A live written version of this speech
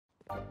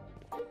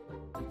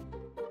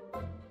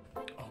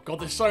God,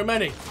 there's so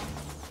many.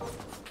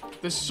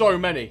 There's so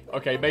many.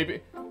 Okay,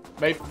 maybe,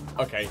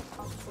 okay.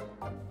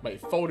 Mate,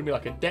 it folded me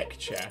like a deck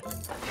chair.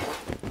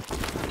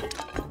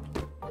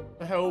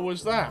 The hell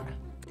was that?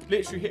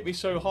 Literally hit me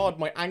so hard,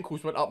 my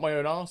ankles went up my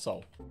own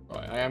arsehole.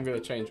 Right, I am going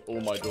to change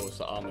all my doors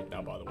to armored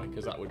now, by the way,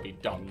 because that would be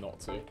dumb not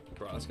to.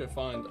 Right, let's go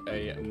find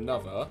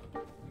another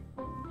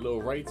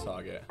little raid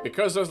target.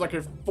 Because there's like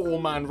a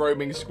 4-man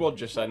roaming squad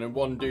just then, and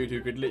one dude who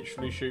could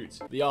literally shoot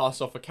the arse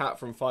off a cat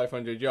from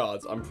 500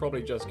 yards, I'm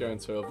probably just going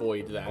to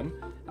avoid them.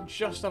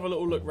 Just have a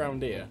little look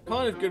round here.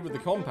 Kind of good with the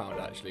compound,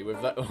 actually,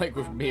 with that, like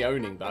with me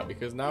owning that,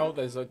 because now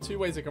there's 2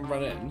 ways I can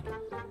run in,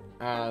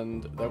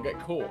 and they'll get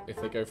caught if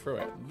they go through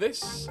it.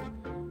 This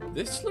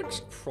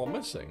looks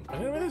promising. I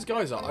don't know where those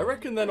guys are. I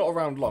reckon they're not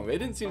around long. They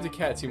didn't seem to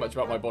care too much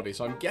about my body,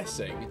 so I'm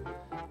guessing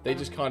they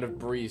just kind of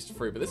breezed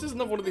through. But this is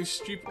another one of these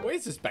stupid...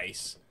 Where's this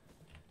base?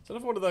 It's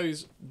another one of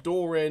those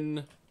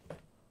door-in,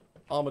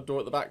 armored door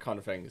at the back kind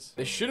of things.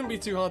 They shouldn't be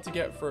too hard to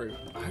get through.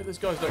 I hope those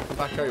guys don't come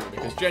back over,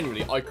 because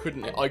genuinely, I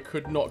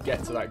could not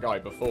get to that guy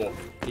before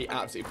he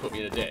absolutely put me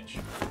in a ditch.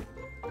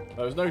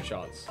 There was no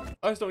chance.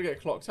 I just don't want to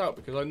get clocked out,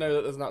 because I know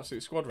that there's an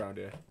absolute squad around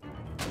here.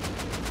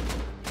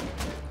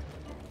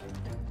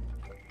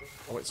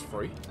 Oh, it's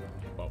free.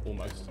 Well,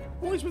 almost.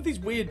 What is with these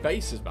weird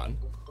bases, man?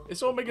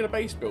 It's all making a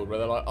base build where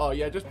they're like, oh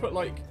yeah, just put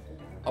like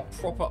a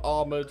proper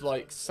armored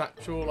like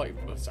satchel,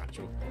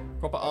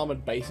 proper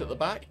armored base at the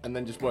back, and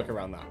then just work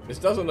around that. This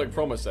doesn't look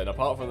promising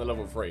apart from the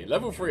level 3.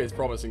 Level 3 is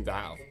promising to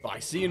have, but I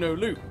see no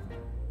loot.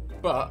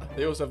 But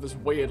they also have this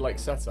weird like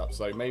setup,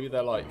 so maybe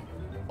they're like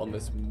on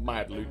this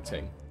mad loot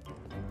thing.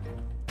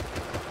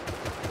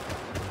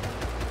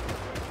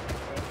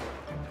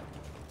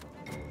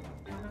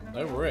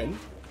 No, we're in.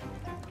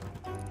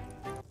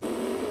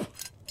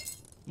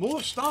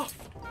 More stuff!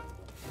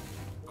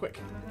 Quick.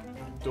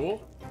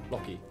 Door.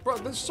 Locky. Bro,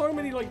 there's so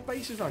many, like,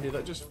 bases around here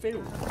that just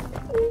fill.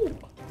 Ooh!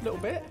 Little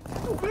bit.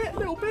 Little bit.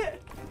 Little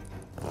bit.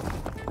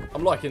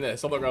 I'm liking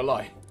this. I'm not gonna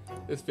lie.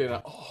 It's feeling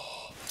like,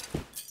 oh.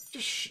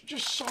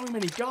 Just so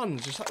many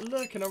guns just, like,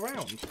 lurking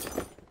around.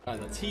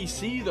 And the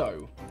TC,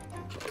 though.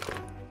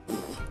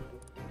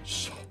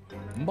 So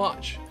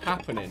much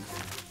happening.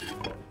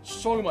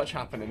 So much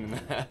happening in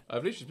there.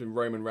 I've literally just been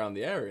roaming around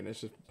the area and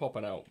it's just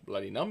popping out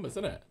bloody numbers,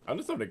 isn't it? I'm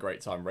just having a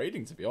great time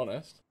raiding, to be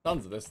honest.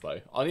 Tons of this,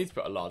 though. I need to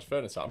put a large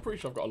furnace out. I'm pretty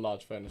sure I've got a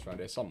large furnace around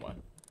here somewhere.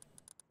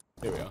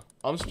 Here we are.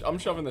 I'm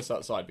shoving this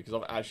outside because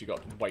I've actually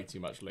got way too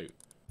much loot.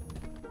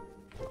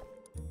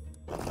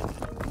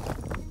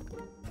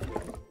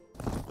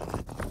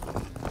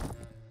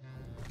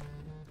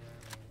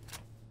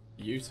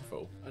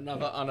 Beautiful.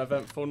 Another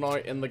uneventful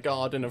night in the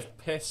Garden of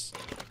Piss.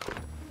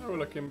 How are we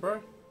looking,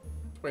 bro?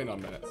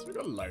 29 minutes. We've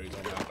got loads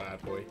on that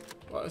bad boy.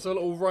 Right, let's have a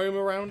little roam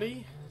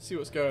aroundy. See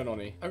what's going on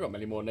here. I've got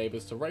many more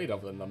neighbours to raid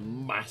other than the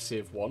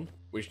massive one.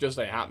 Which just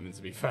ain't happening,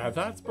 to be fair.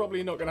 That's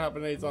probably not going to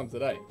happen anytime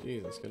today.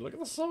 Jesus, look at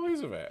the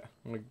size of it.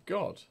 Oh my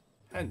god.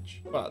 Hench.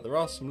 But there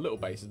are some little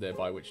bases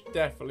nearby which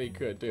definitely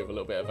could do with a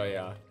little bit of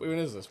a... What even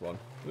is this one?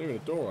 There's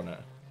even a door on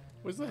it.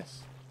 What's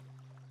this?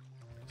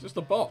 It's just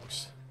a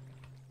box.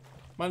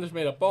 Man just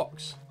made a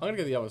box. I'm going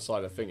to go the other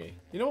side of thingy.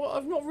 You know what?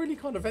 I've not really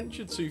kind of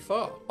ventured too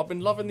far. I've been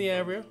loving the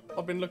area.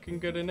 I've been looking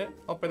good in it.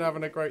 I've been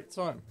having a great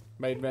time.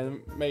 Made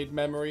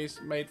memories.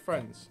 Made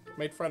friends.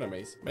 Made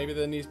frenemies. Maybe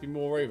there needs to be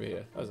more over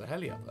here. There's a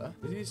heli up there.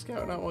 Is he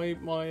scouting out my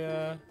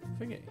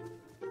thingy?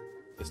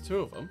 There's 2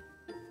 of them.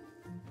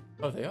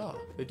 Oh, they are.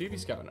 They do be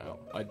scouting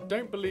out. I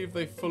don't believe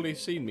they've fully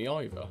seen me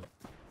either.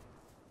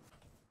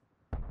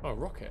 Oh,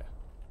 rocket.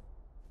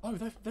 Oh,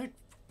 they're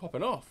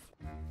popping off.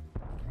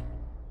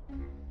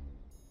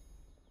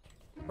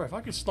 Bro, if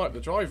I could snipe the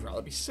driver out,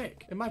 that'd be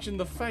sick. Imagine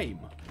the fame.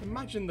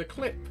 Imagine the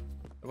clip.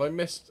 Have I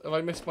missed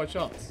my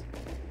chance?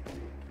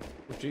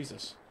 Oh,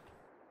 Jesus.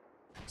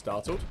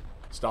 Startled.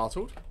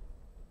 Startled.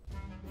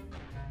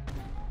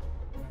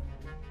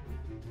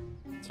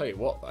 Tell you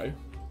what, though.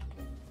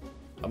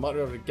 I might be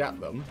able to gap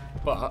them,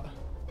 but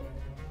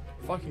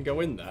if I can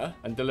go in there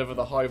and deliver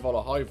the high vol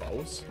or high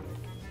vols,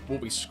 we'll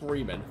be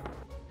screaming.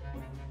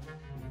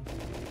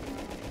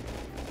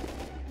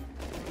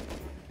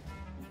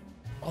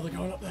 Oh, they're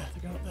going up there.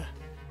 They're going up there.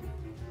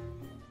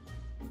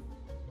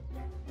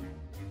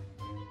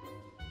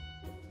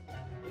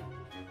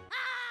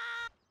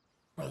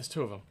 Bro, there's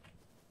 2 of them.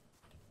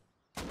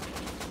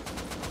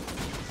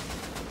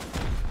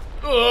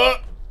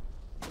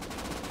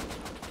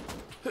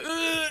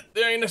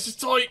 The anus is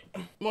tight.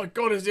 My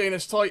god, is the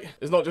anus tight.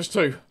 There's not just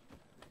 2.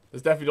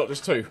 There's definitely not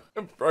just 2.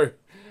 Bro,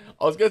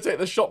 I was going to take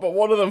the shot, but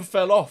one of them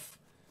fell off.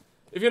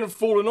 If he hadn't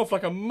fallen off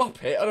like a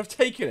muppet, I'd have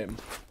taken him.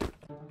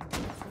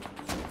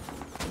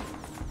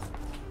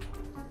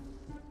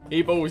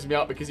 He balls me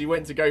up because he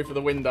went to go for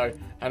the window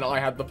and I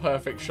had the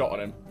perfect shot on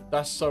him.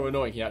 That's so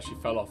annoying he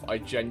actually fell off. I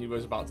genuinely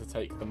was about to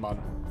take the mun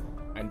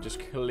and just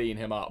clean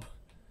him up.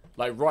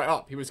 Like, right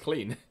up. He was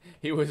clean.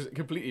 He was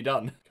completely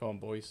done. Come on,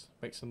 boys.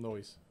 Make some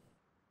noise.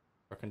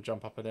 I can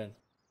jump up and in.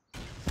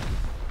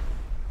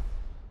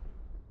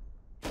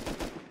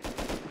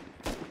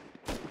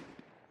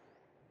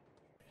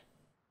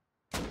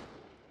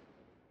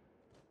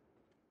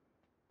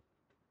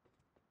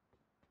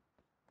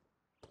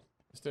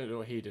 Just don't do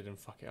what he did and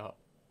fuck it up.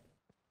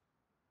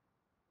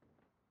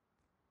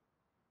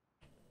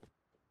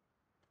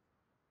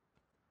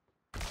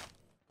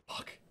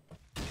 Fuck.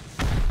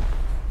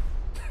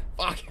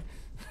 Fuck.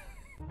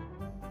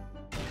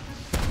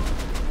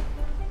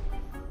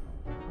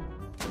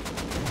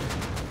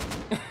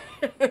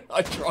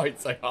 I tried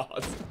so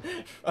hard.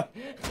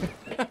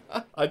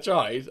 I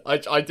tried.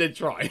 I did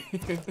try.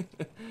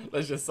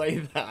 Let's just say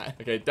that.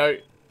 Okay,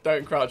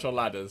 don't crouch on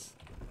ladders.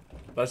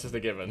 That's just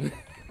a given.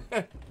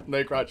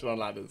 No crouching on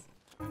ladders.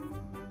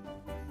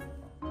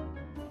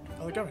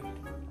 How's it going?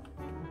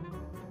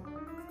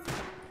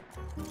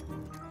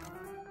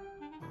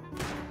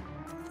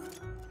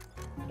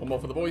 One more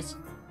for the boys.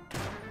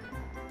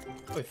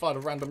 Oh, they fired a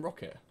random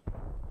rocket.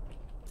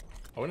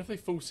 I wonder if they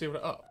full sealed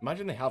it up.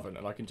 Imagine they haven't,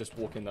 and I can just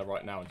walk in there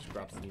right now and just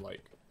grab some,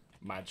 like,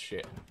 mad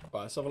shit.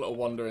 Right, let's have a little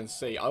wander and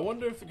see. I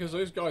wonder if, because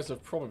those guys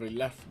have probably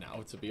left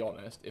now, to be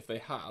honest. If they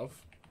have,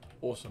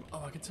 awesome.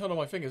 Oh, I can turn on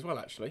my thing as well,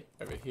 actually.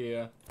 Over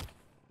here.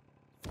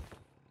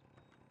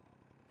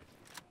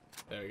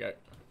 There we go.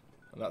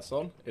 And that's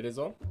on. It is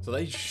on. So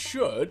they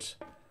should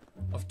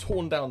have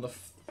torn down the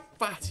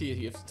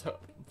fattiest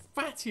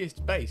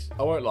base.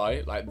 I won't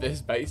lie, like, this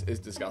base is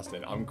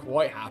disgusting. I'm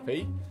quite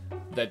happy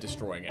they're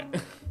destroying it.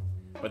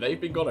 But they've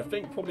been gone, I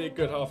think, probably a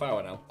good half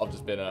hour now. I've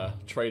just been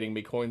trading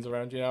me coins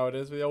around, you know how it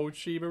is with the old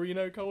Shiba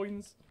Inu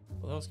coins.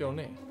 What the hell's going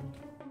on here?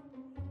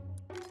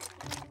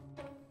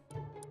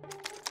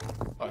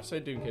 I say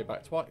Doom came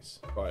back twice.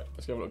 Right,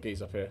 let's go have a little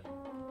geese up here.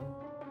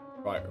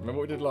 Right, remember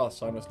what we did last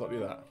time? Let's not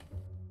do that.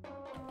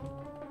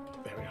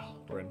 There we are.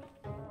 We're in.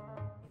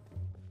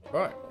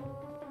 Right.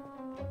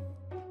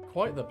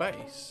 Quite the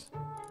base.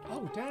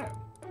 Oh, damn.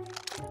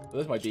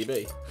 There's my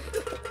DB.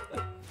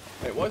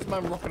 Wait, why is the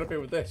man rocking up here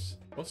with this?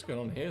 What's going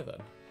on here,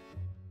 then?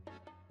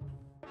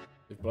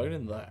 They've blown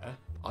in there.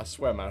 I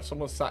swear, man, if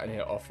someone's sat in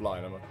here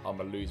offline, I'm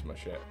gonna lose my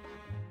shit.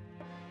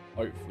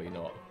 Hopefully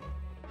not.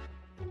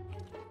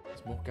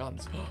 There's more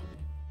guns.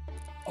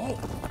 Oh!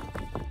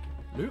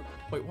 Loot?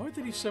 Wait, why did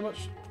he use so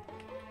much?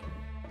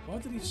 Why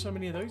did he use so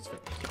many of those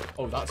things?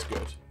 Oh, that's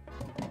good.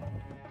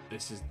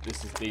 This is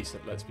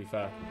decent, let's be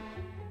fair.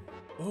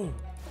 Oh!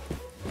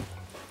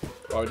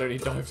 Oh, I don't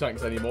need dive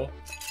tanks anymore.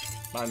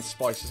 Man,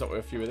 spice us up with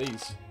a few of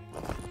these.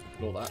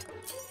 Ignore that.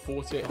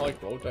 48 high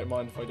roll, don't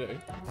mind if I do.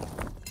 And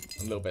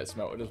a little bit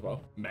smelted as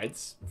well.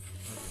 Meds.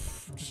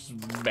 Just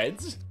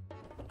meds.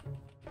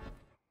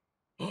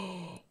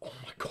 Oh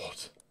my god.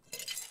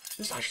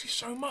 There's actually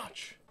so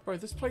much. Bro,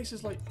 this place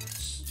is like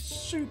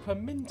super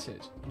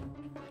minted.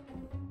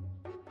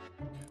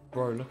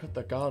 Bro, look at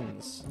the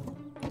guns.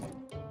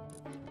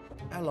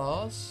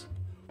 LRs.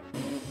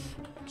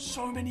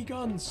 So many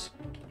guns.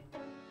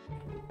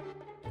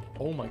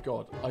 Oh my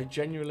god, I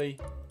genuinely...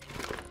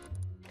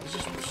 There's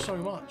just so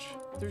much.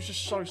 There's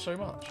just so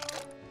much.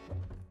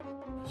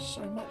 There's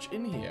so much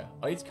in here.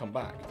 I need to come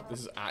back.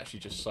 This is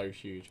actually just so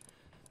huge.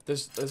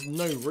 There's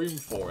no room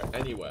for it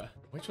anywhere.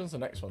 Which one's the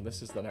next one?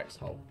 This is the next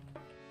hole.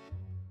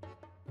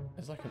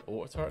 There's like an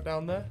auto turret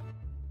down there.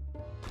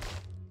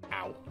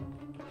 Ow.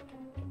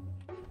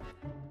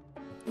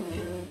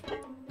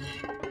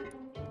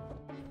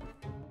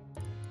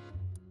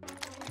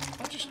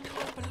 I just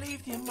can't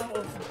believe the amount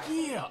of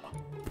gear.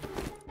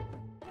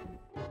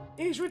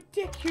 It is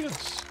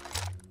ridiculous.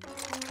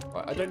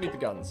 Right, I don't need the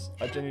guns.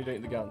 I genuinely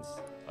don't need the guns.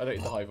 I don't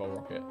need the high vol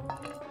rocket.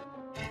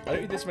 I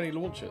don't need this many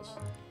launchers.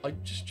 I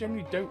just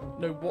genuinely don't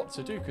know what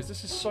to do because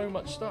this is so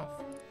much stuff.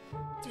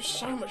 There's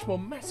so much more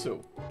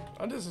metal.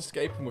 I'm just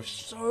escaping with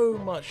so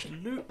much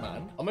loot,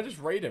 man. I'm gonna just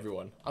raid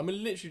everyone. I'm gonna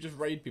literally just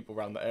raid people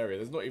around the area.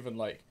 There's not even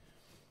like,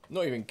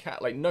 no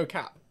cap.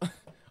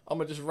 I'm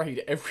gonna just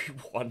raid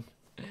everyone.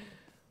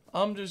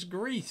 I'm just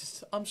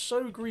greased. I'm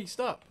so greased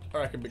up. I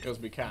reckon because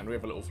we can, we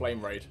have a little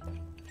flame raid.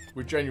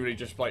 We're genuinely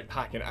just like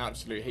packing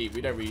absolute heat.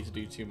 We don't really need to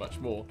do too much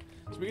more.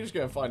 So we can just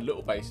go and find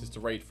little bases to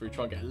raid through,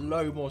 try and get a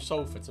load more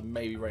sulfur to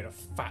maybe raid a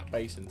fat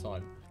base in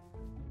time.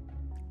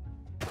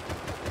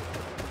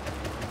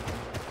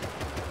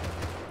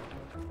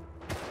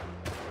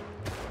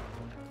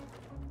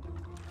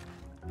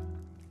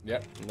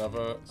 Yep,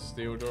 another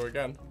steel door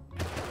again.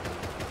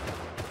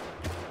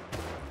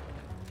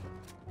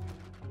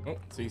 Oh,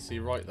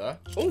 TC right there.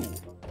 Oh,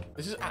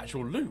 this is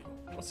actual loot.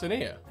 What's in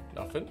here?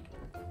 Nothing.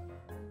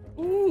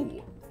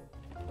 Ooh.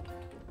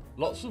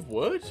 Lots of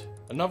wood.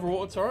 Another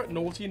auto turret.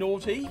 Naughty,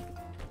 naughty.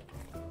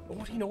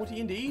 Naughty, naughty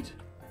indeed.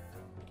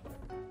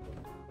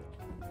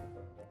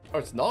 Oh,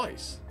 it's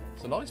nice.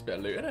 It's a nice bit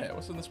of loot, isn't it?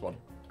 What's in this one?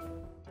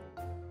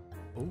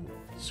 Ooh,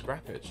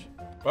 scrappage.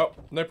 Well,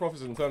 no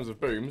profits in terms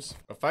of booms.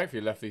 I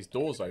thankfully left these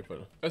doors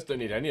open. I just don't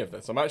need any of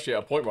this. I'm actually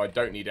at a point where I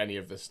don't need any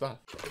of this stuff.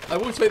 I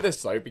will say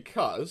this though,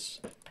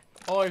 because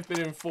I've been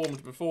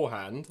informed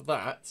beforehand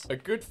that a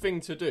good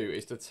thing to do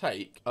is to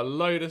take a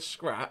load of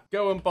scrap,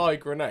 go and buy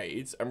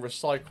grenades and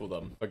recycle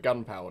them for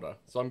gunpowder.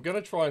 So I'm going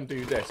to try and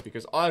do this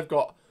because I've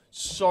got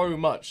so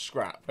much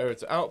scrap. Over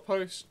to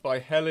Outpost, by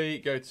heli,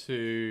 go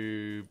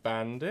to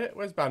Bandit.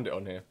 Where's Bandit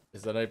on here?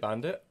 Is there no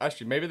Bandit?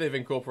 Actually, maybe they've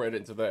incorporated it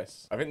into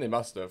this. I think they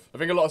must have. I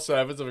think a lot of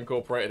servers have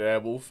incorporated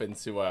Airwolf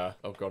into,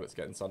 oh god, it's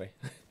getting sunny.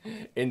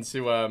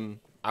 into,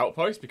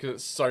 Outpost, because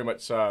it's so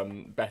much,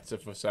 better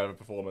for server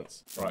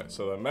performance. Right,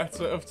 so the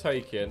meta of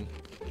taking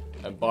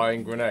and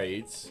buying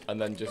grenades and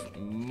then just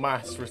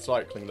mass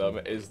recycling them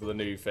is the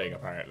new thing,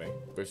 apparently.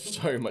 With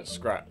so much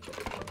scrap.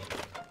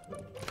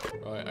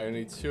 Right,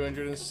 only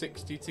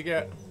 260 to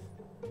get.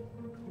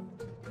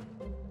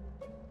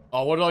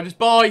 Oh, what did I just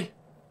buy?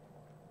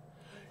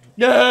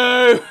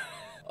 No!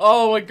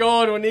 Oh my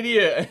god, I'm an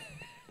idiot.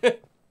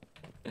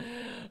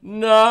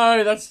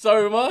 No, that's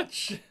so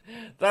much.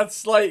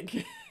 That's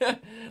like...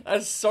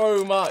 that's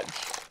so much.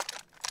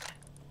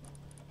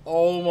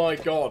 Oh my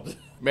god.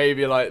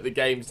 Maybe like the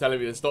game's telling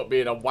me to stop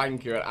being a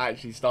wanker and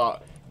actually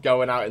start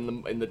going out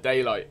in the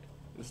daylight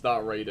and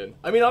start raiding.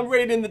 I mean, I'm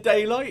raiding in the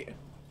daylight.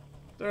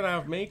 Don't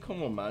have me.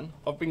 Come on, man.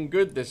 I've been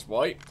good this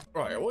wipe.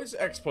 Right, what is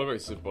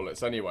explosive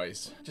bullets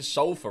anyways? Just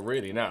sulfur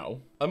really now.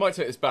 I might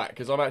take this back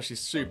because I'm actually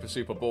super,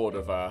 super bored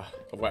of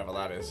whatever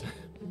that is.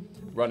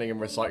 Running and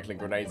recycling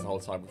grenades the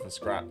whole time with a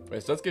scrap. But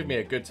it does give me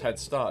a good head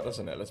start,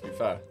 doesn't it? Let's be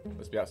fair.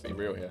 Let's be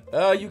absolutely real here.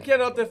 You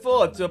cannot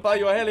afford to buy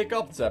your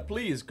helicopter.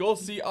 Please go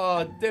see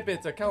our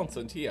debit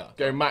accountant here.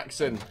 Go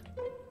max in.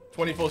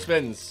 24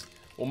 spins.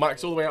 We'll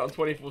max all the way out on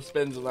 24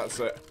 spins and that's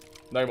it.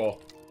 No more.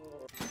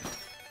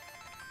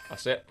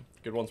 That's it.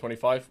 Good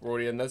 125. We're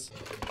already in this.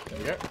 There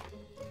we go.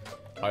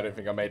 I don't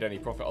think I made any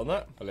profit on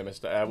that. Hello,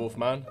 Mr. Airwolf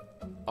man.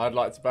 I'd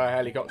like to buy a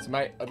helicopter,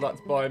 mate. I'd like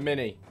to buy a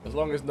mini. As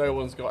long as no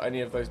one's got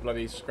any of those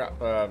bloody scrap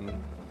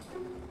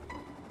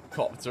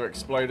copter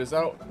exploders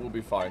out, we'll be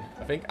fine.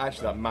 I think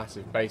actually that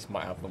massive base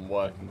might have them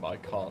working, but I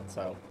can't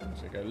tell.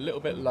 So go a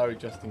little bit low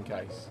just in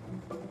case.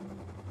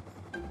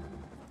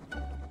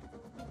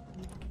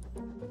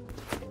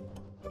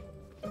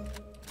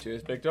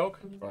 Cheers, big dog.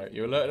 Right,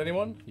 you alerted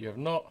anyone? You have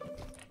not.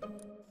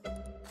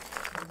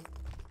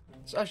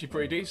 It's actually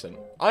pretty decent.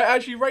 I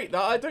actually rate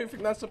that. I don't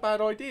think that's a bad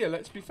idea,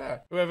 let's be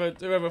fair.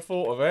 Whoever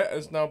thought of it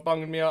has now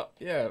bunged me up.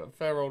 Yeah, a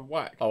fair old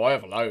whack. Oh, I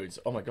have loads.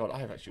 Oh my god, I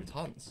have actually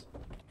tons.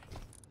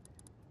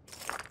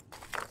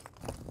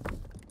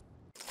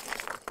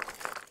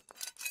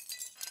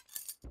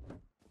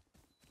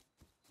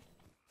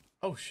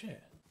 Oh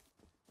shit.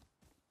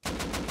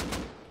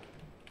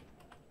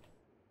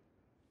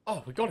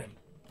 Oh, we got him.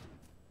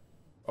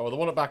 Oh, the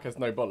one at back has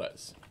no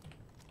bullets.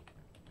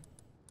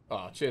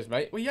 Ah, oh, cheers,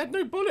 mate. Well, you had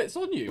no bullets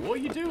on you. What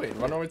are you doing?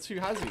 Run on with 2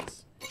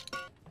 hazzies.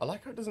 I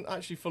like how it doesn't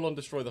actually full-on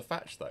destroy the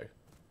thatch, though.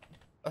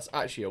 That's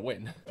actually a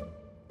win.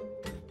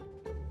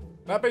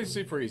 That base is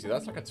super easy.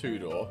 That's like a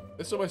 2-door.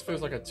 This almost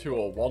feels like a 2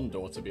 or 1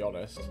 door, to be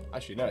honest.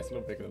 Actually, no, it's a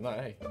little bigger than that,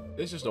 hey.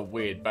 This is just a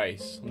weird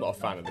base. I'm not a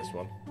fan of this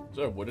one. Is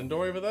there a wooden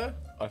door over there?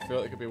 I feel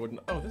like it could be a wooden...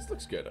 Oh, this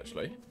looks good,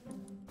 actually.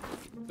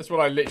 This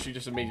one I literally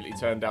just immediately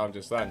turned down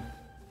just then.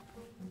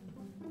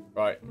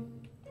 Right.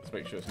 Let's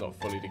make sure it's not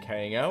fully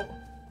decaying out.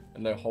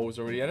 And no holes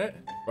already in it.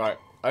 Right.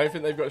 I don't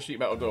think they've got a sheet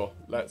metal door.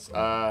 Let's,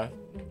 I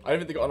don't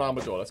think they've got an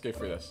armor door. Let's go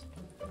through this.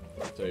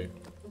 2.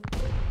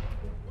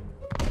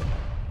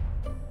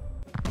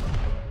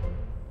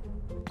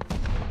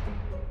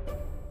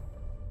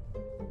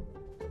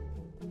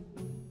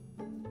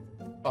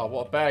 Oh,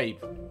 what a babe.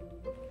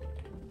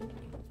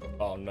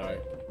 Oh, no.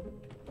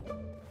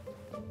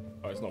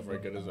 Oh, it's not very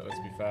good, is it? Let's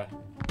be fair.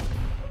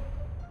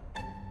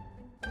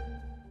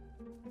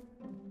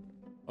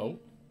 Oh.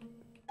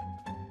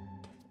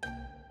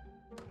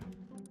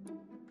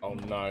 Oh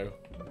no.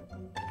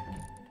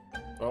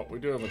 Well, we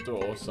do have a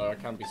door, so I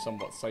can be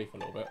somewhat safe a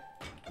little bit.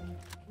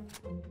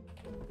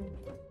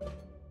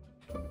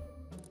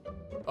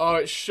 Oh,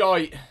 it's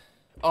shite.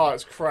 Oh,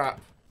 it's crap.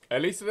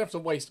 At least I didn't have to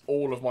waste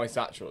all of my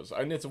satchels.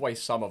 I only had to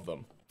waste some of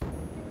them.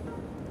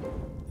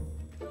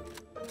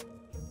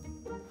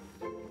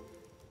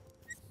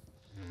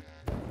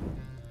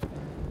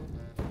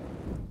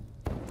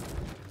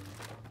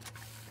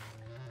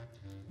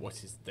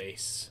 What is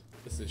this?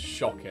 This is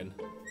shocking.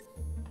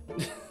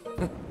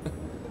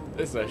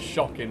 This is a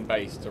shocking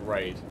base to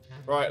raid.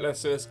 Right, let's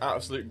see this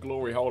absolute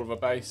glory hole of a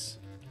base.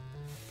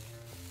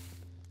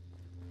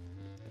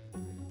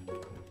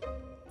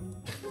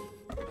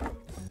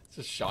 It's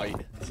just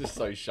shite. It's just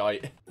so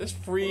shite. There's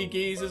 3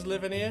 geezers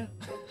living here?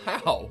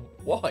 How?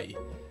 Why?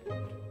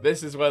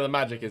 This is where the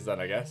magic is then,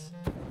 I guess.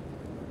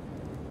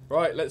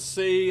 Right, let's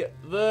see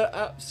the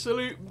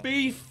absolute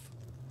beef.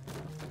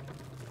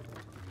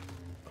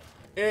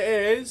 It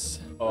is...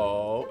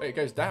 Oh, it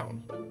goes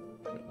down.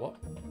 Wait, what?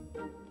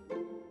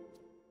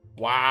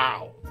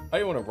 Wow. I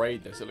don't want to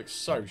raid this. It looks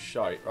so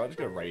shite. Right, I'm just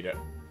going to raid it.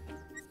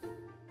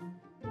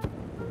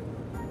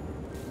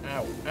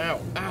 Ow,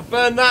 ow, ow.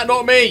 Burn that,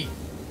 not me.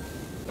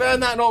 Burn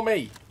that, not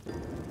me.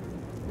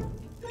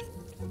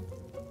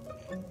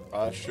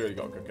 Oh, I've surely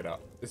got to cook it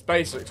up. This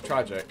base looks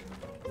tragic.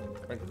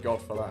 Thank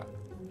God for that.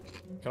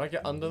 Can I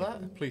get under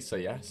that? Please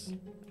say yes.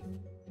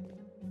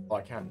 Oh,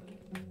 I can.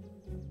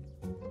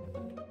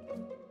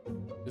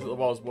 Is it the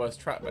world's worst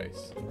trap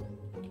base?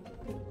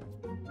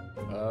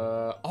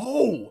 Oh!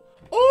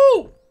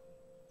 Oh!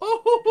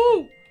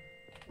 Oh!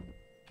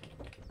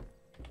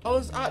 Oh,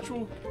 there's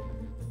actual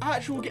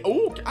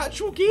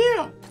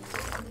gear!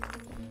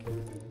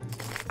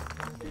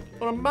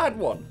 What a mad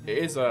one. It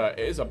is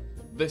a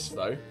this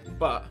though,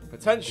 but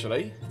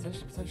potentially we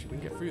can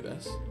get through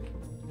this.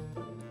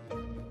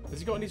 Has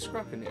he got any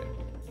scrap in here?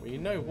 Well, you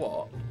know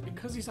what?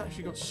 Because he's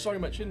actually got so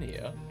much in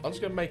here, I'm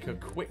just gonna make a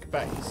quick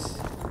base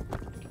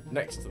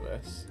next to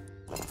this.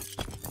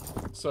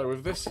 So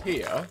with this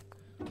here,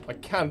 I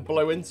can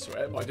blow into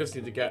it, but I just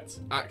need to get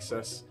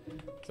access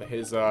to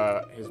his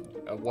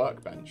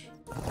workbench.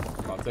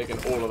 I'm taking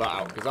all of that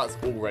out because that's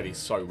already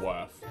so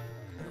worth.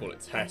 Call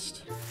it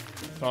test.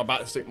 I'm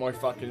about to stick my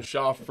fucking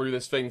shaft through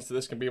this thing, so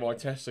this can be my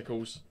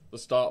testicles, the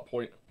start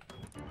point.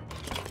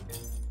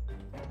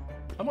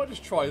 I might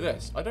just try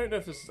this. I don't know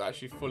if this is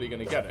actually fully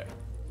going to get it.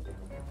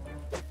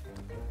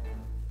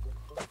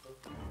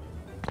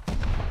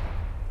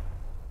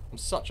 I'm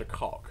such a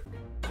cock.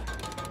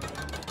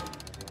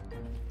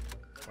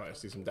 Right,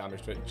 let's do some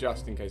damage to it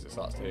just in case it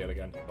starts to heal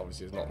again.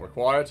 Obviously it's not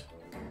required.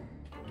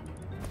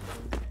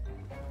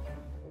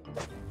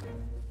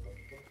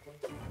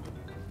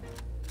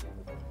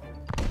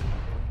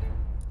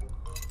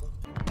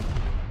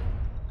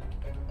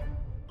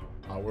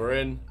 Oh, we're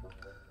in.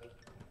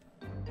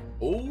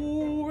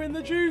 Oh, we're in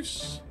the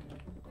juice.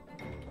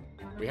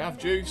 We have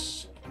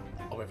juice.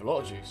 Oh, we have a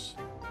lot of juice.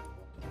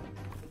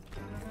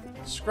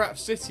 Scrap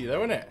City, though,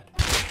 isn't it?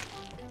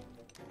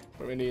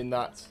 What are we needing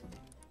that?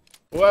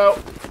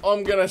 Well,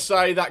 I'm going to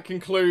say that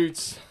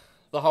concludes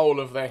the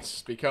whole of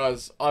this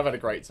because I've had a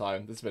great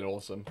time. This has been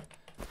awesome.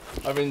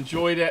 I've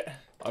enjoyed it.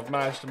 I've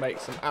managed to make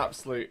some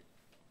absolute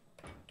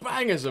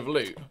bangers of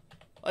loot.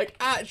 Like,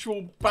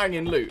 actual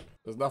banging loot.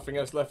 There's nothing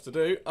else left to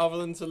do other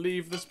than to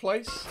leave this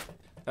place.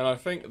 And I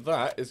think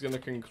that is going to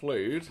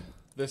conclude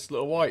this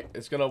little wipe.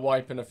 It's going to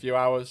wipe in a few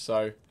hours,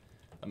 so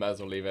I might as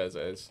well leave it as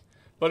it is.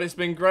 But it's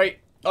been great.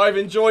 I've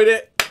enjoyed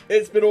it.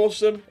 It's been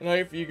awesome. And I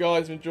hope you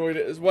guys enjoyed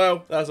it as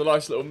well. That's a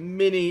nice little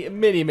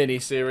mini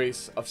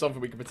series of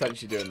something we could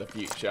potentially do in the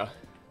future,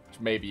 which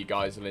maybe you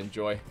guys will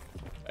enjoy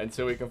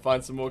until we can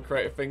find some more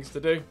creative things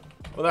to do.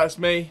 Well, that's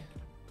me.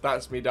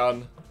 That's me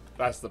done.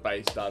 That's the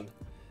base done.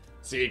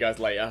 See you guys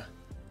later.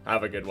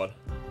 Have a good one.